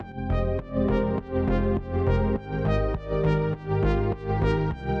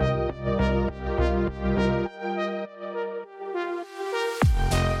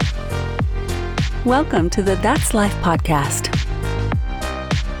Welcome to the That's Life podcast,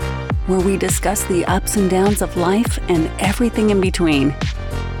 where we discuss the ups and downs of life and everything in between.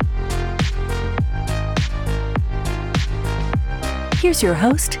 Here's your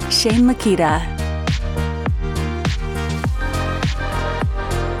host, Shane Lakita.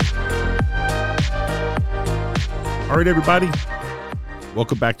 All right, everybody.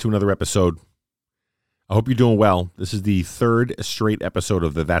 Welcome back to another episode. I hope you're doing well. This is the third straight episode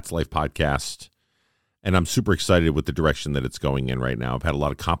of the That's Life podcast, and I'm super excited with the direction that it's going in right now. I've had a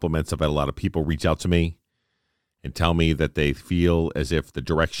lot of compliments. I've had a lot of people reach out to me and tell me that they feel as if the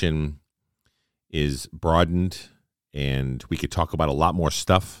direction is broadened and we could talk about a lot more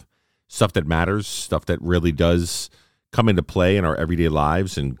stuff that matters, stuff that really does come into play in our everyday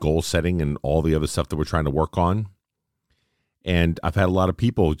lives and goal setting and all the other stuff that we're trying to work on. And I've had a lot of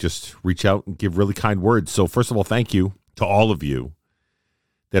people just reach out and give really kind words. So first of all, thank you to all of you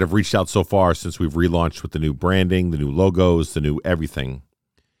that have reached out so far since we've relaunched with the new branding, the new logos, the new everything.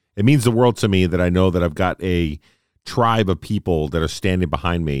 It means the world to me that I know that I've got a tribe of people that are standing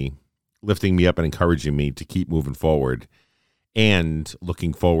behind me, lifting me up and encouraging me to keep moving forward, and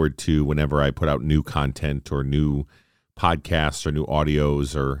looking forward to whenever I put out new content or new podcasts or new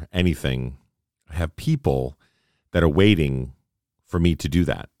audios or anything. I have people that are waiting for me to do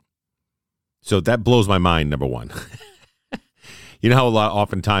that. So that blows my mind, number one. You know how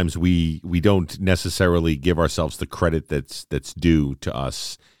oftentimes we don't necessarily give ourselves the credit that's due to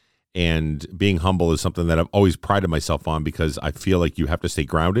us. And being humble is something that I've always prided myself on because I feel like you have to stay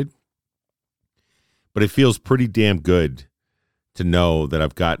grounded. But it feels pretty damn good to know that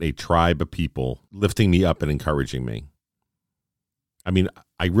I've got a tribe of people lifting me up and encouraging me. I mean,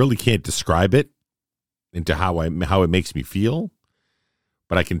 I really can't describe it into how it makes me feel,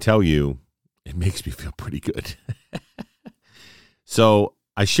 but I can tell you it makes me feel pretty good. So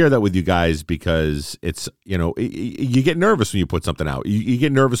I share that with you guys because it's, you get nervous when you put something out. You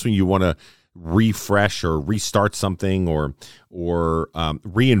get nervous when you want to refresh or restart something or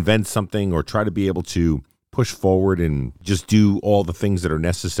reinvent something or try to be able to push forward and just do all the things that are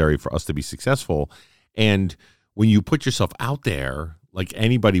necessary for us to be successful. And when you put yourself out there, like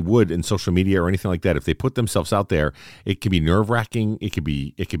anybody would in social media or anything like that, if they put themselves out there, it can be nerve-wracking. It could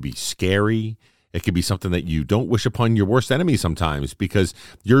be scary. It could be something that you don't wish upon your worst enemy sometimes because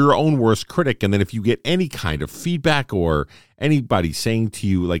you're your own worst critic. And then if you get any kind of feedback or anybody saying to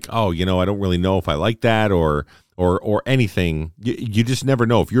you like, oh, I don't really know if I like that or anything, you just never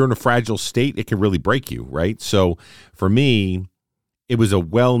know. If you're in a fragile state, it can really break you, right? So for me, it was a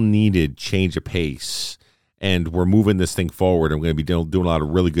well-needed change of pace. And we're moving this thing forward. I'm going to be doing a lot of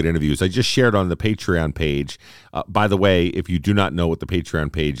really good interviews. I just shared on the Patreon page. By the way, if you do not know what the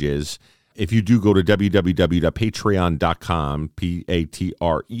Patreon page is, if you do go to www.patreon.com,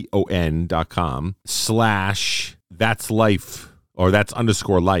 patreon.com/that's_life, or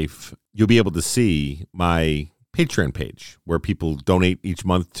that's_life, you'll be able to see my Patreon page where people donate each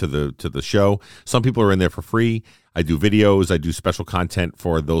month to the show. Some people are in there for free. I do videos. I do special content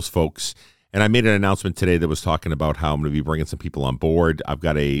for those folks. And I made an announcement today that was talking about how I'm going to be bringing some people on board. I've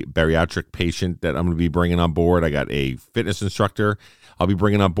got a bariatric patient that I'm going to be bringing on board. I got a fitness instructor I'll be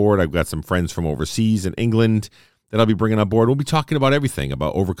bringing on board. I've got some friends from overseas in England that I'll be bringing on board. We'll be talking about everything,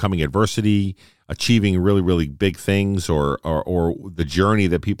 about overcoming adversity, achieving really, really big things, or the journey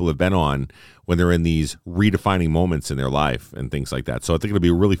that people have been on when they're in these redefining moments in their life and things like that. So I think it'll be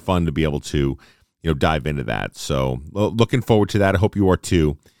really fun to be able to, dive into that. So looking forward to that. I hope you are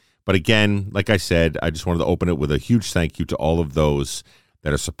too. But again, like I said, I just wanted to open it with a huge thank you to all of those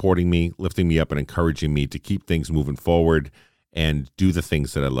that are supporting me, lifting me up, and encouraging me to keep things moving forward and do the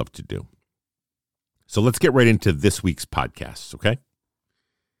things that I love to do. So let's get right into this week's podcast, okay?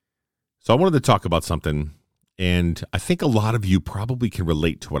 So I wanted to talk about something, and I think a lot of you probably can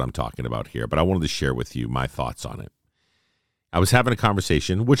relate to what I'm talking about here, but I wanted to share with you my thoughts on it. I was having a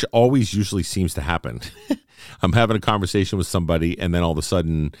conversation, which always usually seems to happen. I'm having a conversation with somebody, and then all of a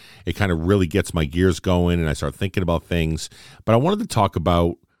sudden, it kind of really gets my gears going, and I start thinking about things. But I wanted to talk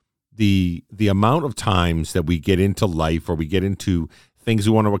about the amount of times that we get into life or we get into things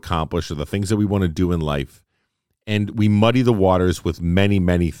we want to accomplish or the things that we want to do in life, and we muddy the waters with many,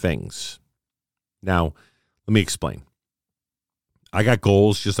 many things. Now, let me explain. I got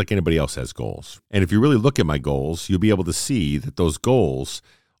goals just like anybody else has goals. And if you really look at my goals, you'll be able to see that those goals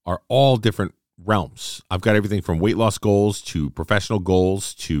are all different realms. I've got everything from weight loss goals to professional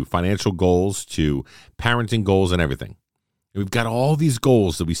goals to financial goals to parenting goals and everything. And we've got all these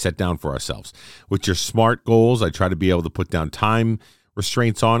goals that we set down for ourselves, which are SMART goals. I try to be able to put down time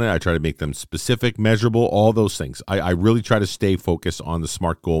restraints on it. I try to make them specific, measurable, all those things. I really try to stay focused on the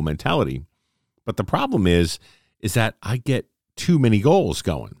SMART goal mentality. But the problem is that I get too many goals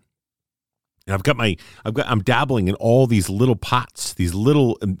going. And I'm dabbling in all these little pots, these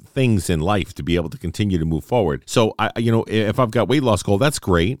little things in life to be able to continue to move forward. So if I've got weight loss goal, that's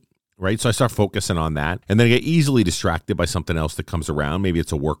great, right? So I start focusing on that, and then I get easily distracted by something else that comes around. Maybe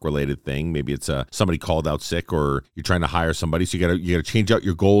it's a work related thing. Maybe it's somebody called out sick, or you're trying to hire somebody. So you gotta change out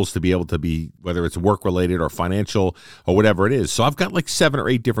your goals to be able to be, whether it's work related or financial or whatever it is. So I've got like 7 or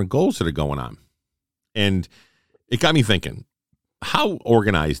 8 different goals that are going on, and it got me thinking, how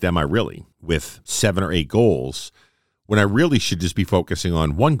organized am I really with 7 or 8 goals when I really should just be focusing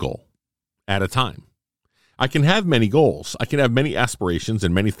on one goal at a time? I can have many goals. I can have many aspirations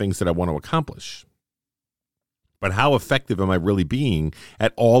and many things that I want to accomplish. But how effective am I really being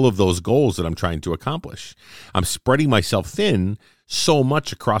at all of those goals that I'm trying to accomplish? I'm spreading myself thin so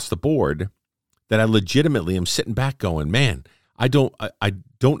much across the board that I legitimately am sitting back going, man, I don't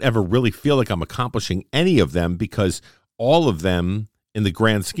ever really feel like I'm accomplishing any of them, because all of them in the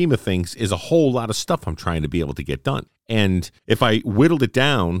grand scheme of things is a whole lot of stuff I'm trying to be able to get done. And if I whittled it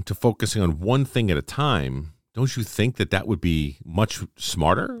down to focusing on one thing at a time, don't you think that would be much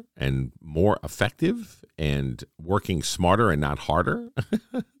smarter and more effective and working smarter and not harder?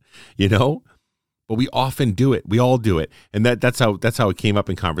 But we often do it. We all do it. And that's how it came up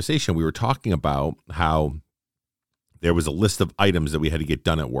in conversation. We were talking about how there was a list of items that we had to get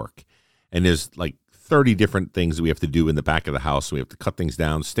done at work. And there's like 30 different things that we have to do in the back of the house. We have to cut things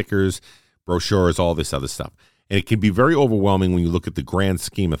down, stickers, brochures, all this other stuff. And it can be very overwhelming when you look at the grand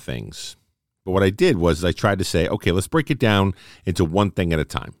scheme of things. But what I did was I tried to say, okay, let's break it down into one thing at a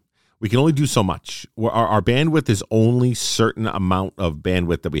time. We can only do so much. Our bandwidth is only certain amount of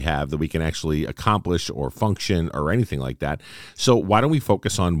bandwidth that we have that we can actually accomplish or function or anything like that. So why don't we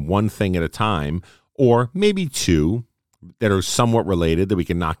focus on one thing at a time, or maybe 2 that are somewhat related, that we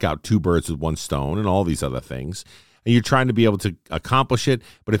can knock out 2 birds with one stone and all these other things. And you're trying to be able to accomplish it,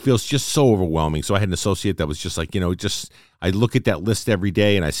 but it feels just so overwhelming. So I had an associate that was just like, I look at that list every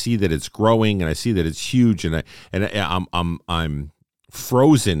day and I see that it's growing and I see that it's huge, and I'm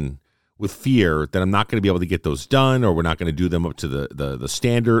frozen with fear that I'm not going to be able to get those done, or we're not going to do them up to the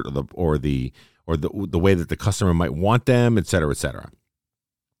standard or the way that the customer might want them, et cetera, et cetera.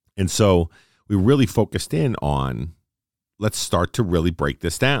 And so we really focused in on, let's start to really break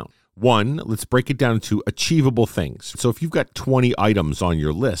this down. 1, let's break it down into achievable things. So if you've got 20 items on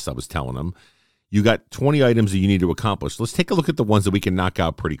your list, I was telling them, you got 20 items that you need to accomplish. Let's take a look at the ones that we can knock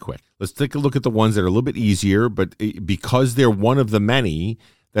out pretty quick. Let's take a look at the ones that are a little bit easier, but because they're one of the many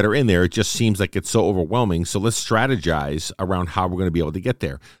that are in there, it just seems like it's so overwhelming. So let's strategize around how we're going to be able to get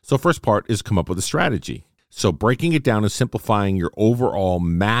there. So first part is come up with a strategy. So breaking it down and simplifying your overall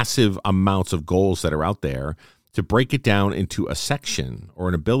massive amounts of goals that are out there, to break it down into a section or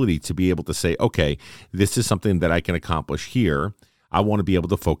an ability to be able to say, okay, this is something that I can accomplish here. I want to be able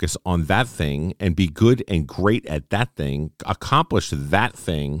to focus on that thing and be good and great at that thing, accomplish that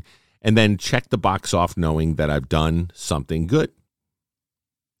thing, and then check the box off knowing that I've done something good.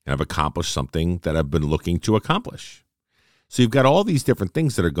 And I've accomplished something that I've been looking to accomplish. So you've got all these different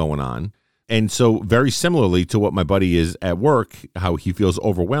things that are going on. And so very similarly to what my buddy is at work, how he feels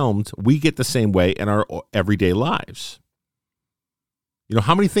overwhelmed, we get the same way in our everyday lives.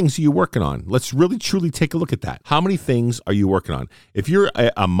 How many things are you working on? Let's really truly take a look at that. How many things are you working on? If you're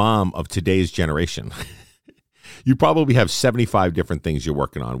a mom of today's generation, you probably have 75 different things you're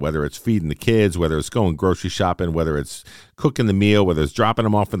working on, whether it's feeding the kids, whether it's going grocery shopping, whether it's cooking the meal, whether it's dropping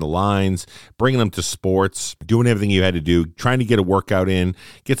them off in the lines, bringing them to sports, doing everything you had to do, trying to get a workout in,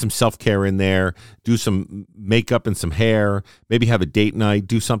 get some self-care in there, do some makeup and some hair, maybe have a date night,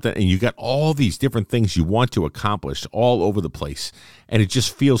 do something. And you got all these different things you want to accomplish all over the place. And it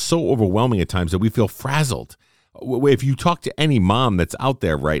just feels so overwhelming at times that we feel frazzled. If you talk to any mom that's out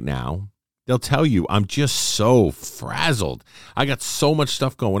there right now, they'll tell you, I'm just so frazzled. I got so much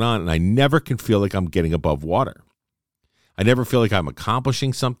stuff going on, and I never can feel like I'm getting above water. I never feel like I'm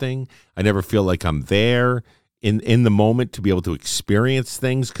accomplishing something. I never feel like I'm there in the moment to be able to experience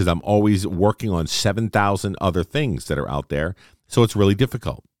things, because I'm always working on 7,000 other things that are out there. So it's really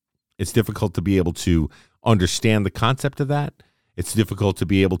difficult. It's difficult to be able to understand the concept of that. It's difficult to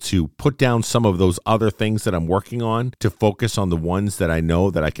be able to put down some of those other things that I'm working on to focus on the ones that I know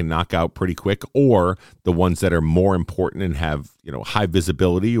that I can knock out pretty quick, or the ones that are more important and have, high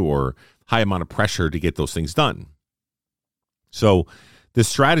visibility or high amount of pressure to get those things done. So the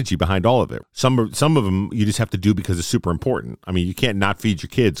strategy behind all of it, some of them you just have to do because it's super important. I mean, you can't not feed your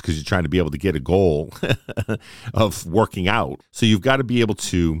kids because you're trying to be able to get a goal of working out. So you've got to be able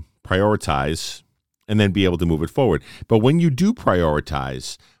to prioritize and then be able to move it forward. But when you do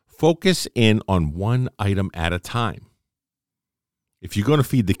prioritize, Focus in on one item at a time. If you're going to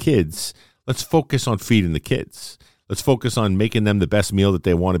feed the kids, let's focus on feeding the kids. Let's focus on making them the best meal that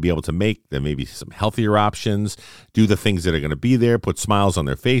they want to be able to make. There may be some healthier options. Do the things that are going to be there. Put smiles on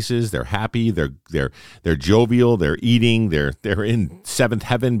their faces. They're happy. They're jovial. They're eating. They're in seventh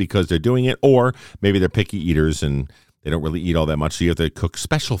heaven because they're doing it. Or maybe they're picky eaters and they don't really eat all that much. So you have to cook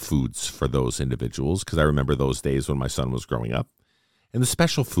special foods for those individuals, because I remember those days when my son was growing up. And the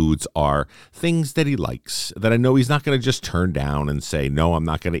special foods are things that he likes, that I know he's not going to just turn down and say, no, I'm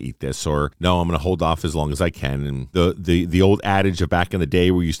not going to eat this, or no, I'm going to hold off as long as I can. And the old adage of back in the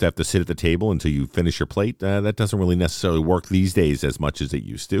day where you used to have to sit at the table until you finish your plate, that doesn't really necessarily work these days as much as it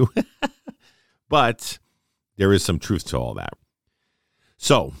used to. But there is some truth to all that.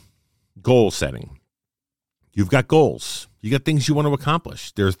 So, goal setting. You've got goals. You got things you want to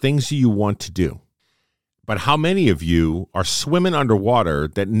accomplish. There are things you want to do. But how many of you are swimming underwater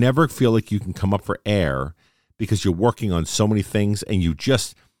that never feel like you can come up for air because you're working on so many things and you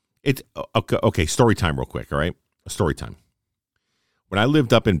just, okay, story time real quick, all right? Story time. When I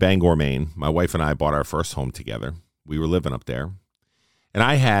lived up in Bangor, Maine, my wife and I bought our first home together. We were living up there. And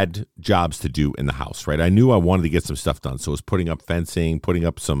I had jobs to do in the house, right? I knew I wanted to get some stuff done. So it was putting up fencing, putting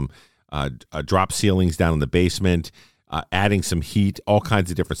up some drop ceilings down in the basement, adding some heat, all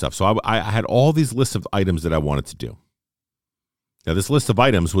kinds of different stuff. So I had all these lists of items that I wanted to do. Now, this list of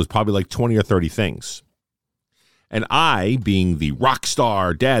items was probably like 20 or 30 things. And I, being the rock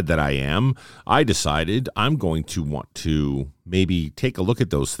star dad that I am, I decided I'm going to want to maybe take a look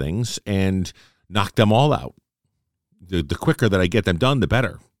at those things and knock them all out. The quicker that I get them done, the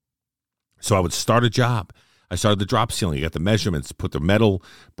better. So I would start a job. I started the drop ceiling. I got the measurements, put the metal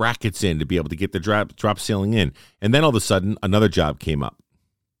brackets in to be able to get the drop ceiling in. And then all of a sudden, another job came up.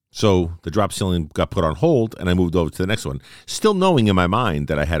 So the drop ceiling got put on hold, and I moved over to the next one. Still knowing in my mind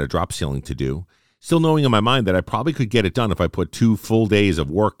that I had a drop ceiling to do. Still knowing in my mind that I probably could get it done if I put 2 full days of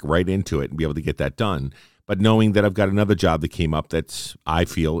work right into it and be able to get that done. But knowing that I've got another job that came up that I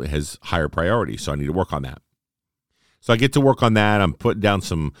feel has higher priority, so I need to work on that. So I get to work on that. I'm putting down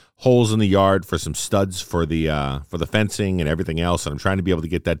some holes in the yard for some studs for the fencing and everything else. And I'm trying to be able to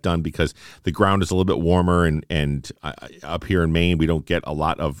get that done because the ground is a little bit warmer. And up here in Maine, we don't get a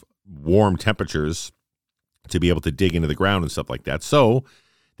lot of warm temperatures to be able to dig into the ground and stuff like that. So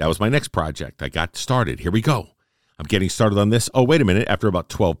that was my next project. I got started. Here we go. I'm getting started on this. Oh, wait a minute. After about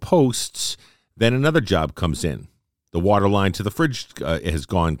 12 posts, then another job comes in. The water line to the fridge has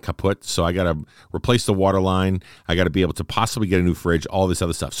gone kaput, so I got to replace the water line. I got to be able to possibly get a new fridge, all this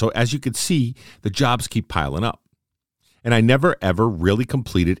other stuff. So as you can see, the jobs keep piling up. And I never, ever really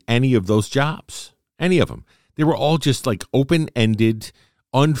completed any of those jobs, any of them. They were all just like open-ended,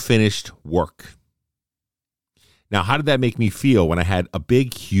 unfinished work. Now, how did that make me feel when I had a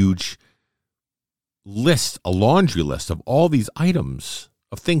big, huge list, a laundry list of all these items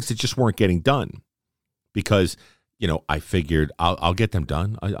of things that just weren't getting done? Because I figured I'll get them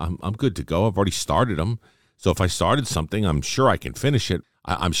done. I'm good to go. I've already started them. So if I started something, I'm sure I can finish it.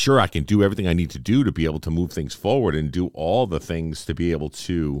 I'm sure I can do everything I need to do to be able to move things forward and do all the things to be able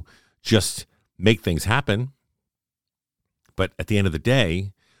to just make things happen. But at the end of the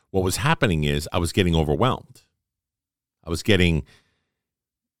day, what was happening is I was getting overwhelmed. I was getting,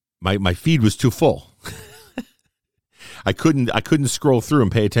 my feed was too full. I couldn't scroll through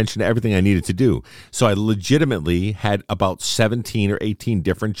and pay attention to everything I needed to do. So I legitimately had about 17 or 18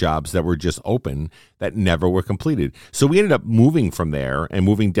 different jobs that were just open that never were completed. So we ended up moving from there and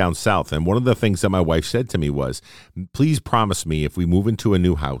moving down south. And one of the things that my wife said to me was, please promise me if we move into a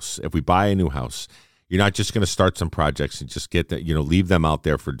new house, if we buy a new house, you're not just going to start some projects and just get that, leave them out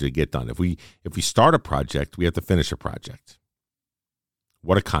there to get done. If we start a project, we have to finish a project.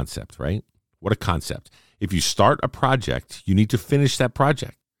 What a concept, right? What a concept. If you start a project, you need to finish that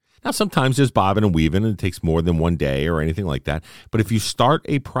project. Now, sometimes there's bobbing and weaving, and it takes more than one day or anything like that. But if you start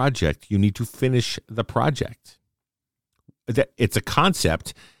a project, you need to finish the project. It's a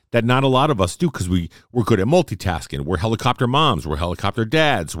concept that not a lot of us do because we're good at multitasking. We're helicopter moms. We're helicopter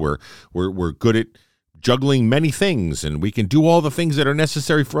dads. We're good at juggling many things, and we can do all the things that are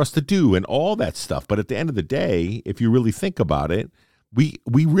necessary for us to do and all that stuff. But at the end of the day, if you really think about it, we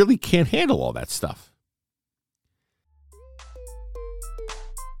really can't handle all that stuff.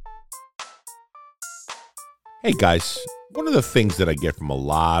 Hey guys, one of the things that I get from a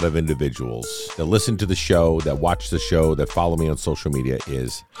lot of individuals that listen to the show, that watch the show, that follow me on social media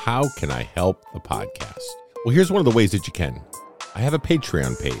is, how can I help the podcast? Well, here's one of the ways that you can. I have a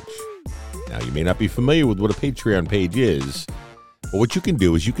Patreon page. Now, you may not be familiar with what a Patreon page is, but what you can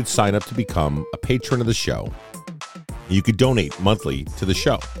do is you can sign up to become a patron of the show. You could donate monthly to the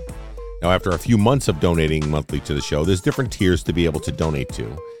show. Now, after a few months of donating monthly to the show, there's different tiers to be able to donate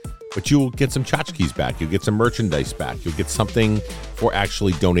to. But you'll get some tchotchkes back. You'll get some merchandise back. You'll get something for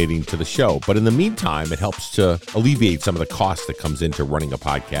actually donating to the show. But in the meantime, it helps to alleviate some of the cost that comes into running a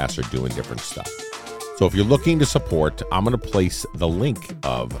podcast or doing different stuff. So if you're looking to support, I'm going to place the link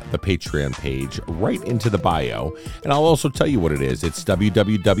of the Patreon page right into the bio. And I'll also tell you what it is. It's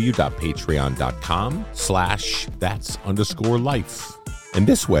www.patreon.com/that's_life. And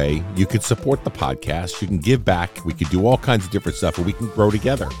this way, you can support the podcast, you can give back, we can do all kinds of different stuff, and we can grow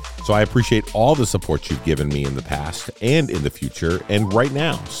together. So I appreciate all the support you've given me in the past and in the future and right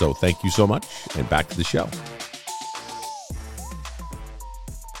now. So thank you so much, and back to the show.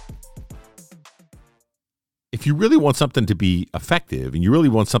 If you really want something to be effective and you really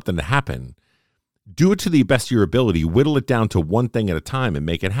want something to happen, do it to the best of your ability, whittle it down to one thing at a time and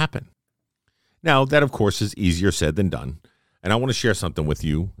make it happen. Now, that of course is easier said than done. And I want to share something with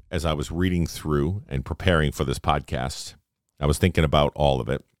you as I was reading through and preparing for this podcast. I was thinking about all of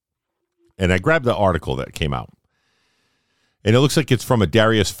it. And I grabbed the article that came out. And it looks like it's from a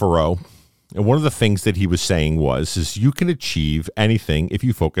Darius Farrow. And one of the things that he was saying is you can achieve anything if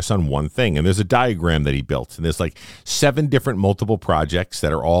you focus on one thing. And there's a diagram that he built. And there's like 7 different multiple projects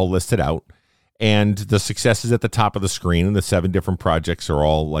that are all listed out. And the success is at the top of the screen. And the 7 different projects are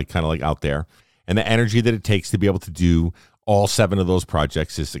all like kind of like out there. And the energy that it takes to be able to do all 7 of those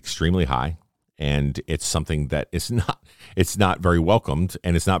projects is extremely high, and it's something that it's not very welcomed,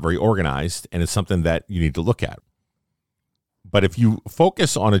 and it's not very organized, and it's something that you need to look at. But if you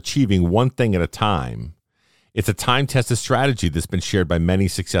focus on achieving one thing at a time, it's a time-tested strategy that's been shared by many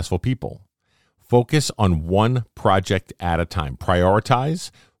successful people. Focus on one project at a time. Prioritize,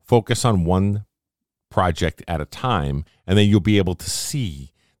 focus on one project at a time, and then you'll be able to see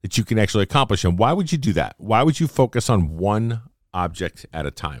that you can actually accomplish. And why would you do that? Why would you focus on one object at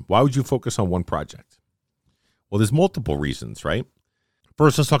a time? Why would you focus on one project? Well, there's multiple reasons, right?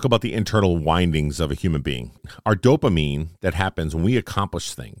 First, let's talk about the internal windings of a human being. Our dopamine that happens when we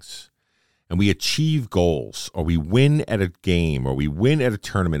accomplish things and we achieve goals, or we win at a game, or we win at a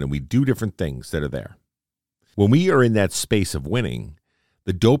tournament, and we do different things that are there. When we are in that space of winning,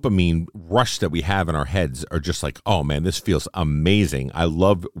 the dopamine rush that we have in our heads are just like, oh man, this feels amazing. I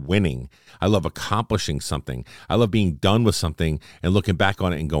love winning. I love accomplishing something. I love being done with something and looking back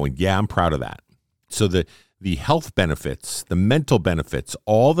on it and going, yeah, I'm proud of that. So the health benefits, the mental benefits,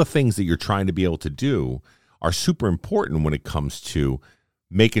 all the things that you're trying to be able to do are super important when it comes to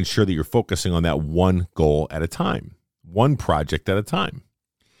making sure that you're focusing on that one goal at a time, one project at a time.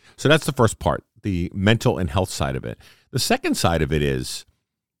 So that's the first part, the mental and health side of it. The second side of it is,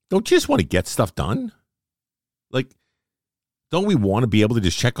 don't you just want to get stuff done? Like, don't we want to be able to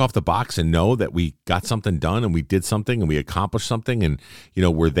just check off the box and know that we got something done and we did something and we accomplished something and,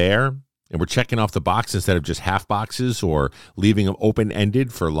 we're there and we're checking off the box instead of just half boxes or leaving them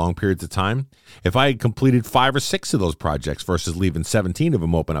open-ended for long periods of time? If I had completed 5 or 6 of those projects versus leaving 17 of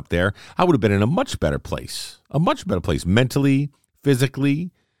them open up there, I would have been in a much better place mentally,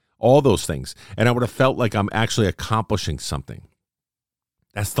 physically, all those things. And I would have felt like I'm actually accomplishing something.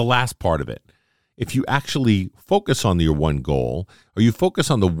 That's the last part of it. If you actually focus on your one goal, or you focus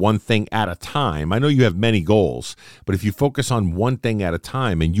on the one thing at a time, I know you have many goals, but if you focus on one thing at a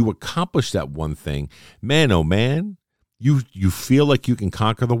time and you accomplish that one thing, man, oh man, you feel like you can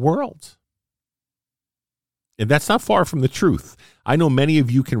conquer the world. And that's not far from the truth. I know many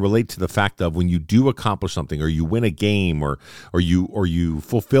of you can relate to the fact of when you do accomplish something, or you win a game, or you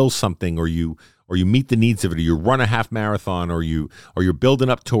fulfill something, or you meet the needs of it, or you run a half marathon, or you're building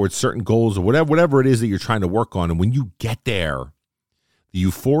up towards certain goals, or whatever it is that you're trying to work on. And when you get there, the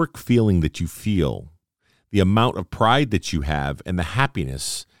euphoric feeling that you feel, the amount of pride that you have, and the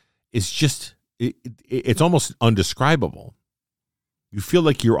happiness is just, it's almost undescribable. You feel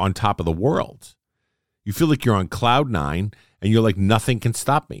like you're on top of the world. You feel like you're on cloud 9 and you're like, nothing can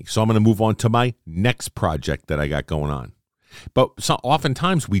stop me. So I'm going to move on to my next project that I got going on. But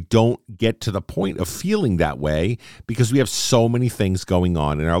oftentimes we don't get to the point of feeling that way because we have so many things going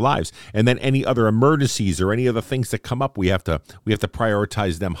on in our lives. And then any other emergencies or any other things that come up, we have to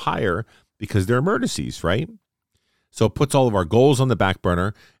prioritize them higher because they're emergencies, right? So it puts all of our goals on the back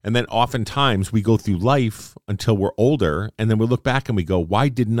burner. And then oftentimes we go through life until we're older, and then we look back and we go, why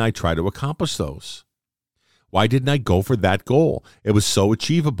didn't I try to accomplish those? Why didn't I go for that goal? It was so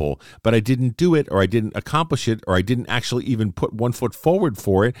achievable, but I didn't do it, or I didn't accomplish it, or I didn't actually even put one foot forward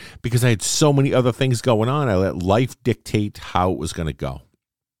for it because I had so many other things going on. I let life dictate how it was going to go.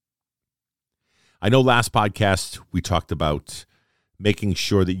 I know last podcast we talked about making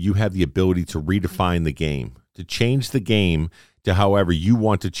sure that you have the ability to redefine the game, to change the game to however you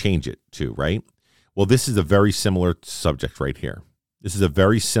want to change it to, right? Well, this is a very similar subject right here. This is a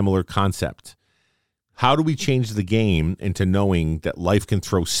very similar concept. How do we change the game into knowing that life can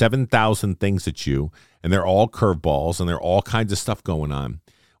throw 7,000 things at you, and they're all curveballs, and there are all kinds of stuff going on,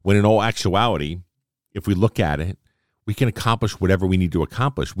 when in all actuality, if we look at it, we can accomplish whatever we need to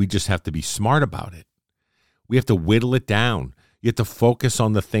accomplish. We just have to be smart about it. We have to whittle it down. You have to focus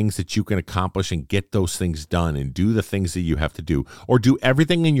on the things that you can accomplish and get those things done and do the things that you have to do, or do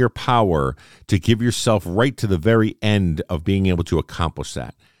everything in your power to give yourself right to the very end of being able to accomplish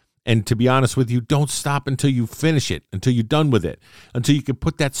that. And to be honest with you, don't stop until you finish it, until you're done with it, until you can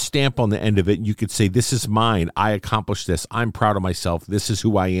put that stamp on the end of it and you could say, this is mine. I accomplished this. I'm proud of myself. This is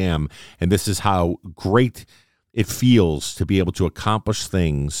who I am. And this is how great it feels to be able to accomplish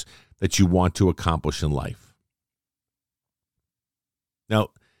things that you want to accomplish in life. Now,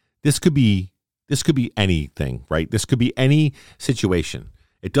 this could be anything, right? This could be any situation.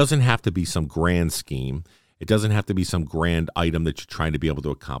 It doesn't have to be some grand scheme. It doesn't have to be some grand item that you're trying to be able to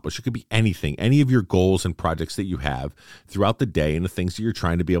accomplish. It could be anything, any of your goals and projects that you have throughout the day and the things that you're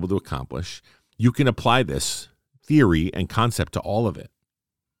trying to be able to accomplish. You can apply this theory and concept to all of it.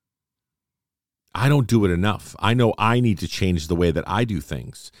 I don't do it enough. I know I need to change the way that I do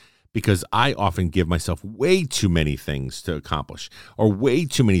things, because I often give myself way too many things to accomplish, or way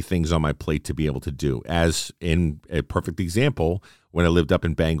too many things on my plate to be able to do. As in a perfect example, when I lived up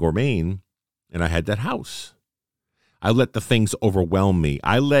in Bangor, Maine, and I had that house. I let the things overwhelm me.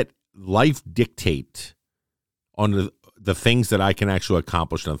 I let life dictate on the things that I can actually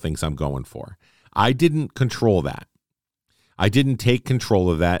accomplish and the things I'm going for. I didn't control that. I didn't take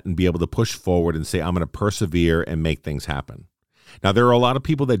control of that and be able to push forward and say, I'm going to persevere and make things happen. Now, there are a lot of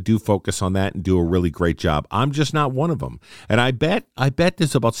people that do focus on that and do a really great job. I'm just not one of them. And I bet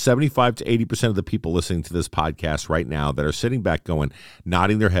there's about 75 to 80% of the people listening to this podcast right now that are sitting back going,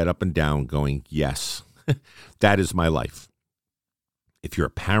 nodding their head up and down, going, yes, that is my life. If you're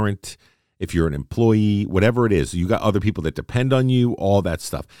a parent, if you're an employee, whatever it is, you got other people that depend on you, all that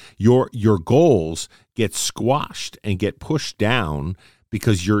stuff. Your goals get squashed and get pushed down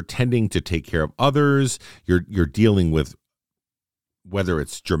because you're tending to take care of others. You're dealing with, whether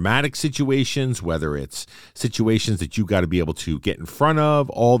it's dramatic situations, whether it's situations that you got to be able to get in front of,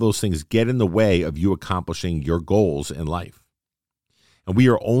 all those things get in the way of you accomplishing your goals in life. And we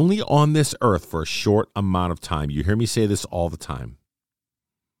are only on this earth for a short amount of time. You hear me say this all the time.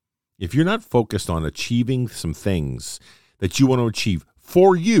 If you're not focused on achieving some things that you want to achieve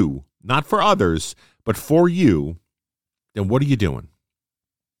for you, not for others, but for you, then what are you doing?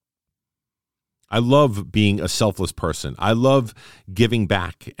 I love being a selfless person. I love giving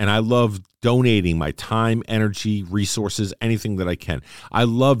back, and I love donating my time, energy, resources, anything that I can. I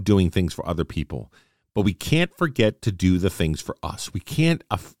love doing things for other people, but we can't forget to do the things for us. We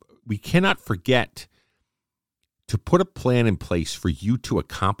cannot forget to put a plan in place for you to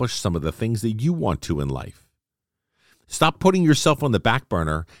accomplish some of the things that you want to in life. Stop putting yourself on the back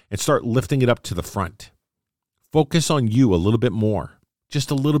burner and start lifting it up to the front. Focus on you a little bit more,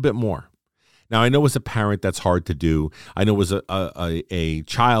 just a little bit more. Now, I know as a parent that's hard to do. I know as a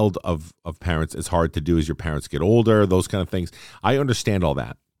child of parents it's hard to do as your parents get older, those kind of things. I understand all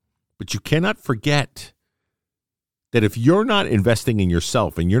that. But you cannot forget that if you're not investing in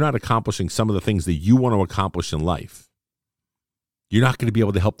yourself and you're not accomplishing some of the things that you want to accomplish in life, you're not going to be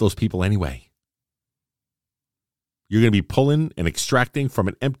able to help those people anyway. You're going to be pulling and extracting from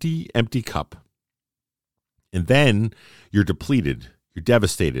an empty cup. And then you're depleted. You're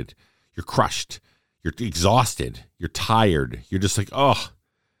devastated. You're crushed. You're exhausted. You're tired. You're just like, oh,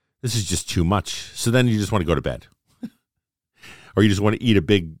 this is just too much. So then you just want to go to bed. Or you just want to eat a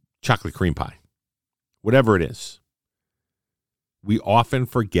big chocolate cream pie. Whatever it is. We often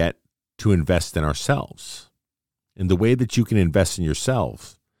forget to invest in ourselves. And the way that you can invest in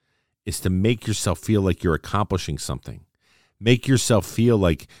yourself is to make yourself feel like you're accomplishing something. Make yourself feel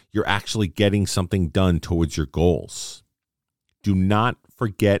like you're actually getting something done towards your goals. Do not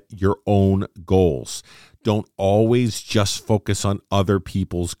forget your own goals. Don't always just focus on other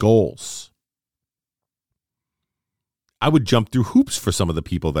people's goals. I would jump through hoops for some of the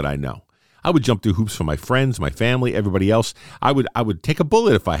people that I know. I would jump through hoops for my friends, my family, everybody else. I would take a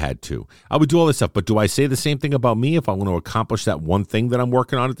bullet if I had to. I would do all this stuff. But do I say the same thing about me if I want to accomplish that one thing that I'm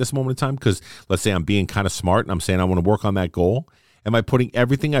working on at this moment in time? Because let's say I'm being kind of smart and I'm saying I want to work on that goal. Am I putting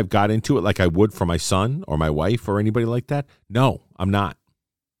everything I've got into it like I would for my son or my wife or anybody like that? No, I'm not.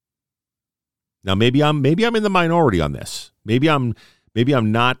 Now maybe I'm in the minority on this. Maybe I'm Maybe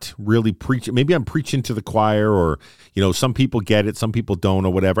I'm not really preaching. Maybe I'm preaching to the choir, or, some people get it, some people don't,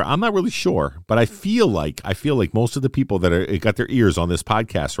 or whatever. I'm not really sure, but I feel like most of the people that are got their ears on this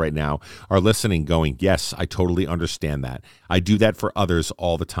podcast right now are listening, going, yes, I totally understand that. I do that for others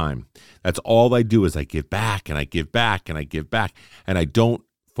all the time. That's all I do is I give back and I give back and I give back, and I don't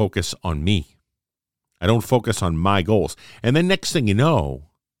focus on me. I don't focus on my goals. And then next thing you know,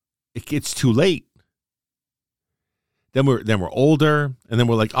 it gets too late. Then we're older, and then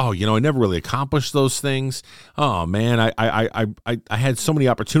we're like, oh, I never really accomplished those things. Oh man, I had so many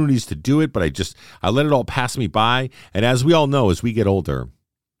opportunities to do it, but I let it all pass me by. And as we all know, as we get older,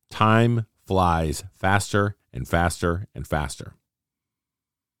 time flies faster and faster and faster.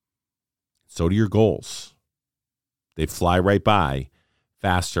 So do your goals. They fly right by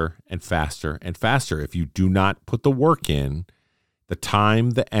faster and faster and faster if you do not put the work in, the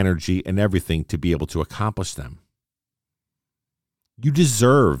time, the energy, and everything to be able to accomplish them. You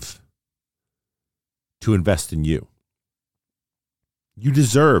deserve to invest in you. You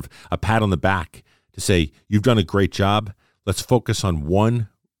deserve a pat on the back to say, you've done a great job. Let's focus on one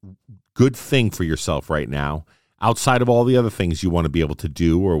good thing for yourself right now, outside of all the other things you want to be able to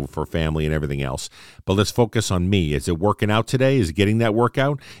do, or for family and everything else. But let's focus on me. Is it working out today? Is it getting that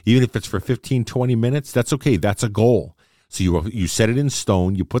workout? Even if it's for 15, 20 minutes, that's okay. That's a goal. So you set it in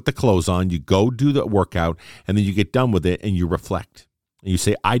stone, you put the clothes on, you go do the workout, and then you get done with it and you reflect. And you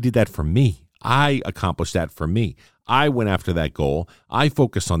say, I did that for me. I accomplished that for me. I went after that goal. I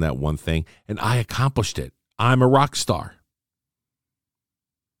focused on that one thing, and I accomplished it. I'm a rock star.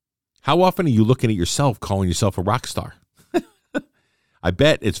 How often are you looking at yourself, calling yourself a rock star? I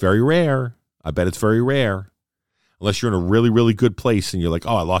bet it's very rare. Unless you're in a really, really good place and you're like,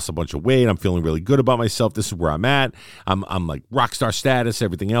 oh, I lost a bunch of weight. I'm feeling really good about myself. This is where I'm at. I'm like rock star status,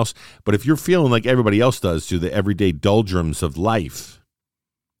 everything else. But if you're feeling like everybody else does through the everyday doldrums of life,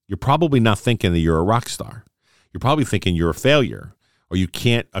 you're probably not thinking that you're a rock star. You're probably thinking you're a failure, or you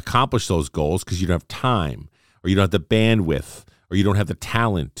can't accomplish those goals because you don't have time, or you don't have the bandwidth, or you don't have the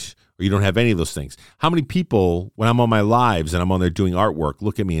talent, or you don't have any of those things. How many people, when I'm on my lives and I'm on there doing artwork,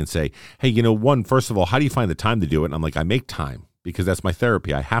 look at me and say, hey, first of all, how do you find the time to do it? And I'm like, I make time because that's my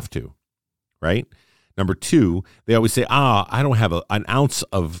therapy. I have to, right? Number two, they always say, I don't have an ounce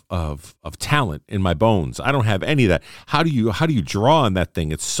of talent in my bones. I don't have any of that. How do you draw on that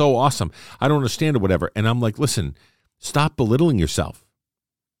thing? It's so awesome. I don't understand it, whatever. And I'm like, listen, stop belittling yourself.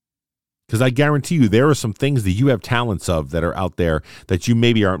 Because I guarantee you there are some things that you have talents of that are out there that you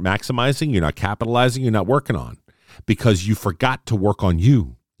maybe aren't maximizing, you're not capitalizing, you're not working on, because you forgot to work on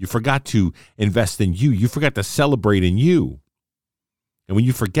you. You forgot to invest in you. You forgot to celebrate in you. And when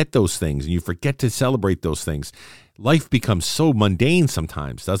you forget those things and you forget to celebrate those things, life becomes so mundane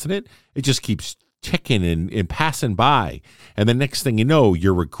sometimes, doesn't it? It just keeps ticking and passing by. And the next thing you know,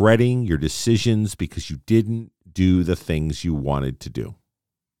 you're regretting your decisions because you didn't do the things you wanted to do.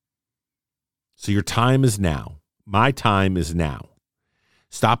 So your time is now. My time is now.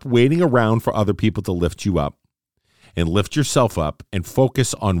 Stop waiting around for other people to lift you up, and lift yourself up and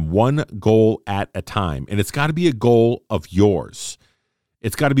focus on one goal at a time. And it's got to be a goal of yours.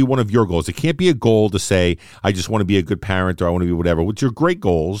 It's got to be one of your goals. It can't be a goal to say, I just want to be a good parent, or I want to be whatever. Which are great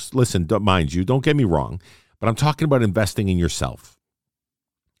goals. Listen, mind you, don't get me wrong, but I'm talking about investing in yourself.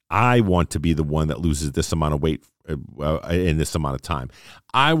 I want to be the one that loses this amount of weight in this amount of time.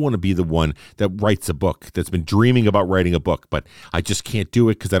 I want to be the one that writes a book, that's been dreaming about writing a book, but I just can't do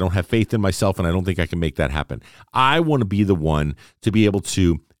it because I don't have faith in myself and I don't think I can make that happen. I want to be the one to be able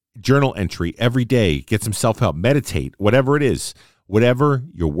to journal entry every day, get some self-help, meditate, whatever it is. Whatever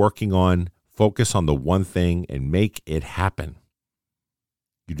you're working on, focus on the one thing and make it happen.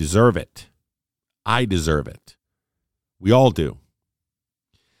 You deserve it. I deserve it. We all do.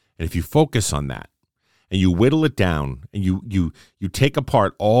 And if you focus on that and you whittle it down and you take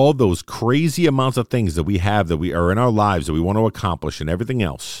apart all those crazy amounts of things that we have, that we are in our lives, that we want to accomplish and everything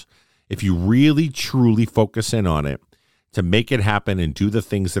else, if you really, truly focus in on it to make it happen and do the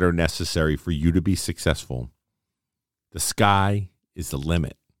things that are necessary for you to be successful, the sky is the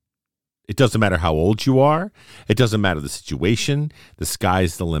limit. It doesn't matter how old you are. It doesn't matter the situation. The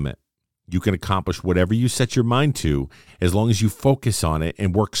sky's the limit. You can accomplish whatever you set your mind to as long as you focus on it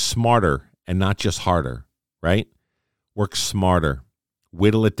and work smarter and not just harder, right? Work smarter.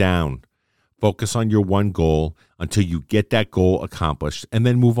 Whittle it down. Focus on your one goal until you get that goal accomplished, and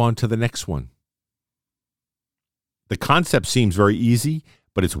then move on to the next one. The concept seems very easy,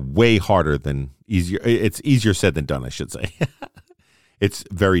 but it's way harder than easier. It's easier said than done, I should say. It's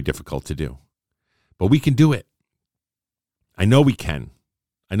very difficult to do, but we can do it. I know we can.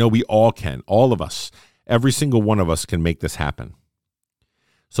 I know we all can. All of us, every single one of us can make this happen.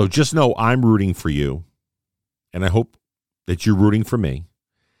 So just know I'm rooting for you, and I hope that you're rooting for me,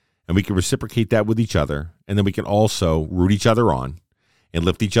 and we can reciprocate that with each other, and then we can also root each other on and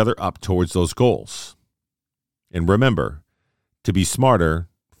lift each other up towards those goals. And remember, to be smarter,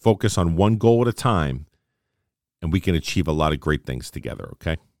 focus on one goal at a time, and we can achieve a lot of great things together,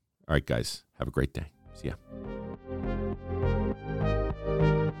 okay? All right, guys, have a great day. See ya.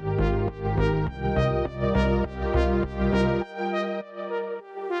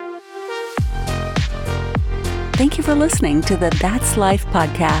 Thank you for listening to the That's Life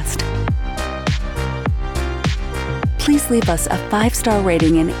podcast. Please leave us a 5-star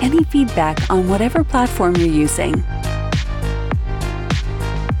rating and any feedback on whatever platform you're using.